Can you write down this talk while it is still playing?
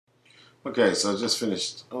Okay, so I just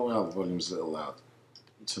finished. Oh wow, the volume's a little loud.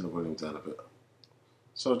 Turn the volume down a bit.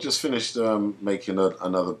 So I just finished making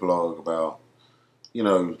another blog about,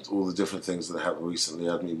 all the different things that happened recently.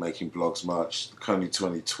 I've been making blogs much, KONY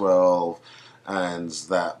 2012, and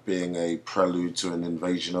that being a prelude to an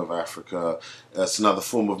invasion of Africa. That's another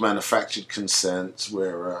form of manufactured consent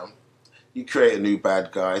where you create a new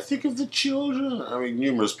bad guy. Think of the children. I mean,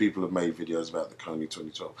 numerous people have made videos about the KONY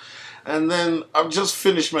 2012. And then I've just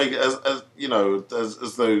finished making, as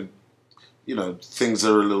though, things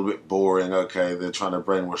are a little bit boring. Okay, they're trying to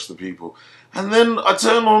brainwash the people. And then I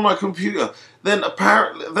turn on my computer. Then I've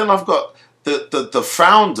got the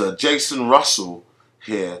founder, Jason Russell,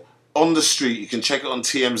 here on the street. You can check it on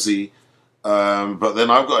TMZ. But then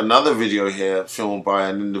I've got another video here filmed by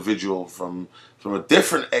an individual from a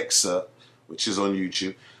different excerpt, which is on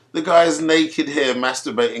YouTube. The guy is naked here,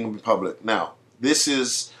 masturbating in public. Now, this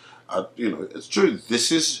is, it's true.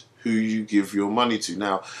 This is who you give your money to.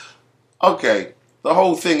 Now, okay, the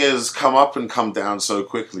whole thing has come up and come down so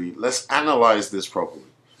quickly. Let's analyze this properly.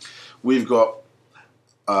 We've got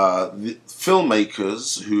the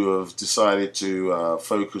filmmakers who have decided to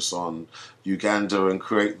focus on Uganda and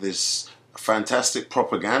create this fantastic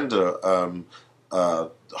propaganda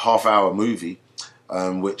half-hour movie,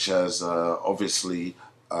 which has obviously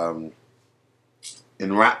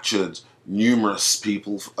enraptured numerous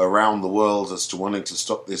people around the world as to wanting to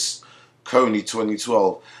stop this KONY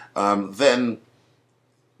 2012. Then,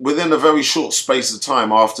 within a very short space of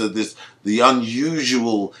time, after the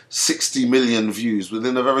unusual 60 million views,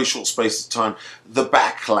 within a very short space of time, the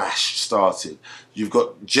backlash started. You've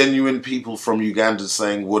got genuine people from Uganda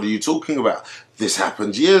saying, "What are you talking about? This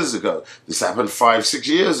happened years ago. This happened 5-6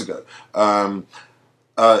 years ago."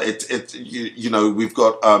 We've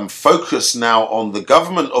got focus now on the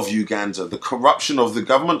government of Uganda, the corruption of the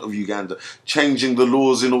government of Uganda, changing the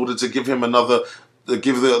laws in order to give him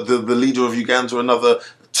give the leader of Uganda another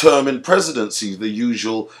term in presidency, the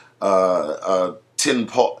usual tin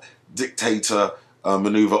pot dictator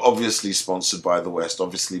maneuver, obviously sponsored by the West,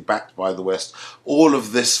 obviously backed by the West. All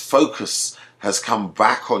of this focus has come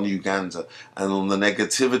back on Uganda and on the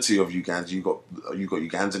negativity of Uganda. You've got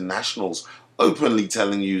Ugandan nationals openly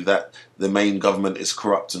telling you that the main government is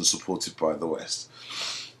corrupt and supported by the West.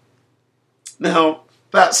 Now,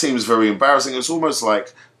 that seems very embarrassing. It's almost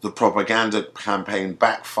like the propaganda campaign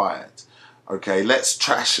backfired. Okay, let's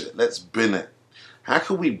trash it. Let's bin it. How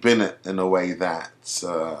can we bin it in a way that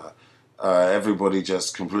everybody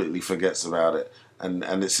just completely forgets about it and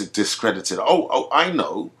it's discredited? Oh, I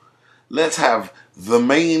know. Let's have the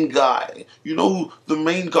main guy. The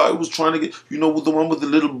main guy was trying to get, the one with the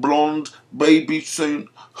little blonde baby saying,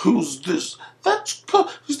 "Who's this?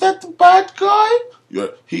 Is that the bad guy? Yeah,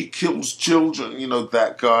 he kills children."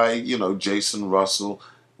 That guy, Jason Russell.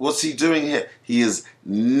 What's he doing here? He is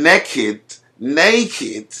naked,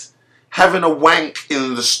 having a wank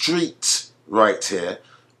in the street right here,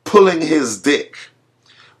 pulling his dick.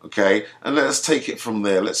 Okay, and let's take it from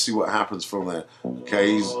there. Let's see what happens from there.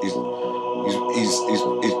 Okay, he's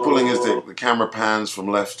pulling his dick. The camera pans from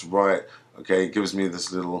left to right. Okay, it gives me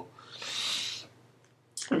this little.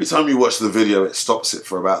 Every time you watch the video, it stops it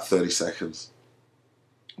for about 30 seconds.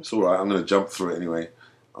 It's all right. I'm going to jump through it anyway.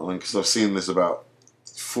 Because I've seen this about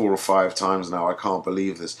 4 or 5 times now. I can't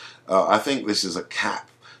believe this. I think this is a cap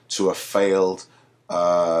to a failed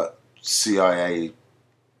CIA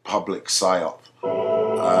public psyop.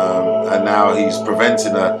 And now he's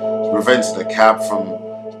prevented a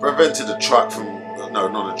truck from, no,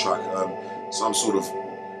 not a truck, some sort of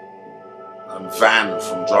van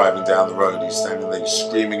from driving down the road. He's standing there, he's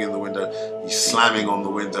screaming in the window, he's slamming on the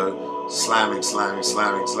window, slamming.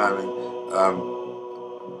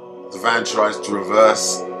 The van tries to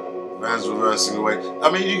reverse. The van's reversing away. I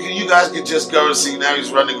mean, you guys could just go and see now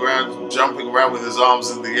he's running around, jumping around with his arms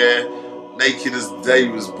in the air, naked as the day he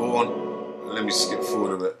was born. Let me skip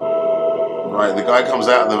forward a bit. Right, the guy comes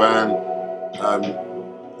out of the van,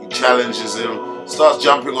 he challenges him, starts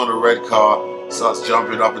jumping on a red car, starts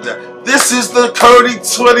jumping up and down. This is the KONY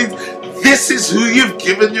 20. This is who you've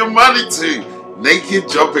given your money to. Naked,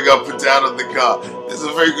 jumping up and down on the car. This is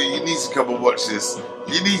very good. You need to come and watch this.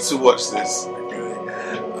 You need to watch this.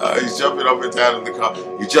 Okay. He's jumping up and down in the car.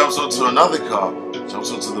 He jumps onto another car,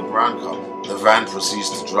 jumps onto the brown car. The van proceeds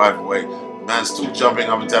to drive away. Man's still jumping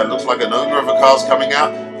up and down. Looks like an owner of a car's coming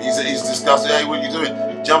out. He's discussing, "Hey, what are you doing?"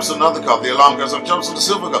 Jumps on another car. The alarm goes off. Jumps on the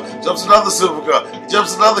silver car. Jumps another silver car.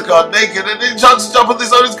 Jumps another car naked, and then tries to jump on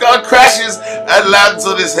this owner's car, crashes and lands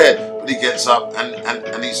on his head. But he gets up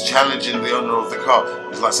and he's challenging the owner of the car.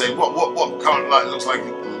 He's like saying, "What? Come on!" Like looks like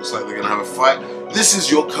they're gonna have a fight. This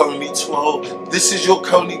is your KONY 12. This is your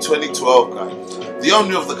KONY 2012 guy. The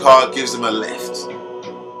owner of the car gives him a lift.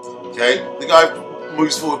 Okay, the guy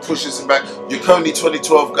moves forward, pushes him back. Your KONY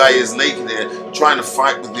 2012 guy is naked here, trying to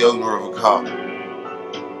fight with the owner of a car.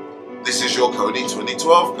 This is your KONY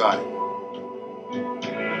 2012 guy.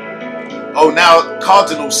 Oh, now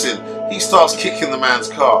cardinal sin. He starts kicking the man's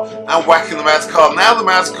car and whacking the man's car. Now the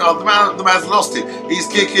man's lost it. He's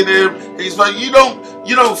kicking him. He's like, you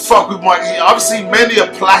don't fuck with my. I've seen many a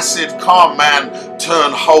placid, calm man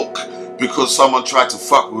turn Hulk because someone tried to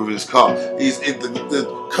fuck with his car. The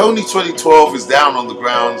KONY 2012 is down on the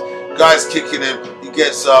ground. Guy's kicking him. He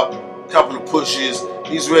gets up. A couple of pushes.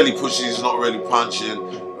 He's really pushing. He's not really punching.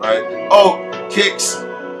 Right? Oh, kicks,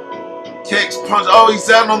 punch. Oh, he's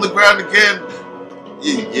down on the ground again.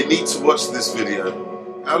 You need to watch this video.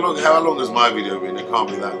 How long has my video been? It can't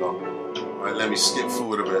be that long. Right, let me skip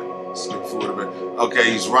forward a bit. Okay,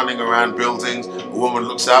 he's running around buildings. A woman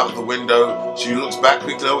looks out of the window. She looks back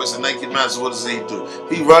quickly. Oh, it's a naked man. So what does he do?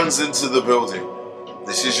 He runs into the building.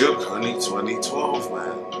 This is your KONY 2012,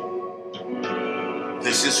 man.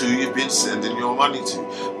 This is who you've been sending your money to.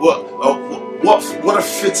 What a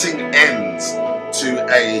fitting end to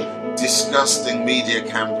a disgusting media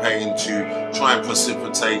campaign to try and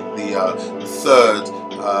precipitate the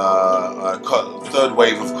third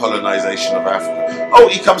wave of colonization of Africa. Oh,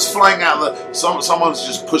 he comes flying out someone's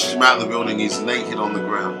just pushed him out of the building. He's naked on the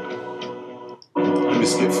ground. Let me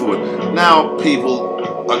skip forward. Now people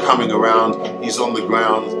are coming around. He's on the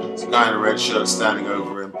ground. There's a guy in a red shirt standing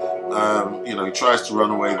over him. He tries to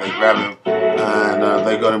run away. They grab him and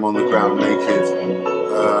they got him on the ground naked.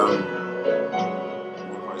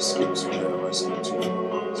 Skip too far.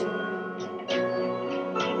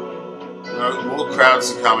 No, more crowds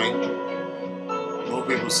are coming. More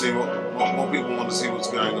people see more people want to see what's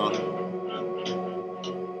going on.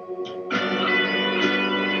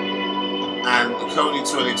 And the KONY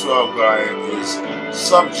 2012 guy is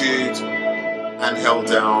subdued and held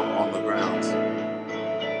down on the ground.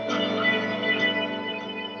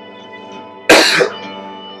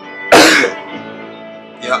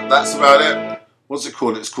 Yeah, that's about it. What's it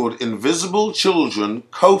called? It's called Invisible Children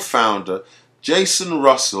co-founder Jason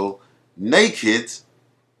Russell naked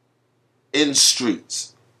in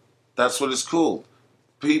streets. That's what it's called.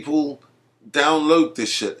 People download this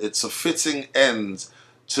shit. It's a fitting end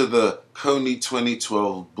to the KONY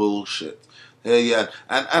 2012 bullshit. Yeah,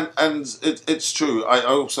 and it's true. I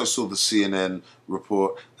also saw the CNN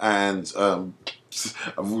report, and I've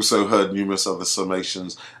also heard numerous other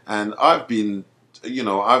summations, and I've been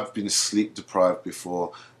sleep deprived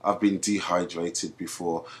before, I've been dehydrated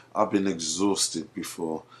before, I've been exhausted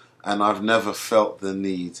before, and I've never felt the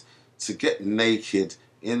need to get naked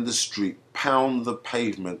in the street, pound the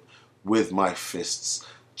pavement with my fists,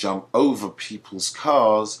 jump over people's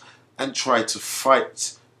cars, and try to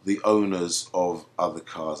fight the owners of other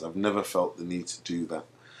cars. I've never felt the need to do that.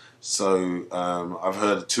 So I've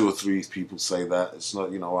heard 2 or 3 people say that. It's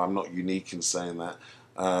not, I'm not unique in saying that.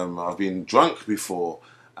 I've been drunk before,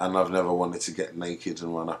 and I've never wanted to get naked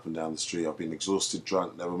and run up and down the street. I've been exhausted,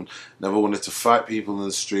 drunk, never wanted to fight people in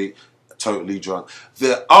the street, totally drunk.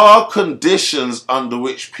 There are conditions under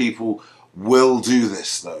which people will do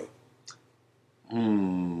this, though.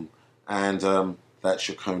 And that's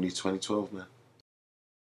your KONY 2012, man.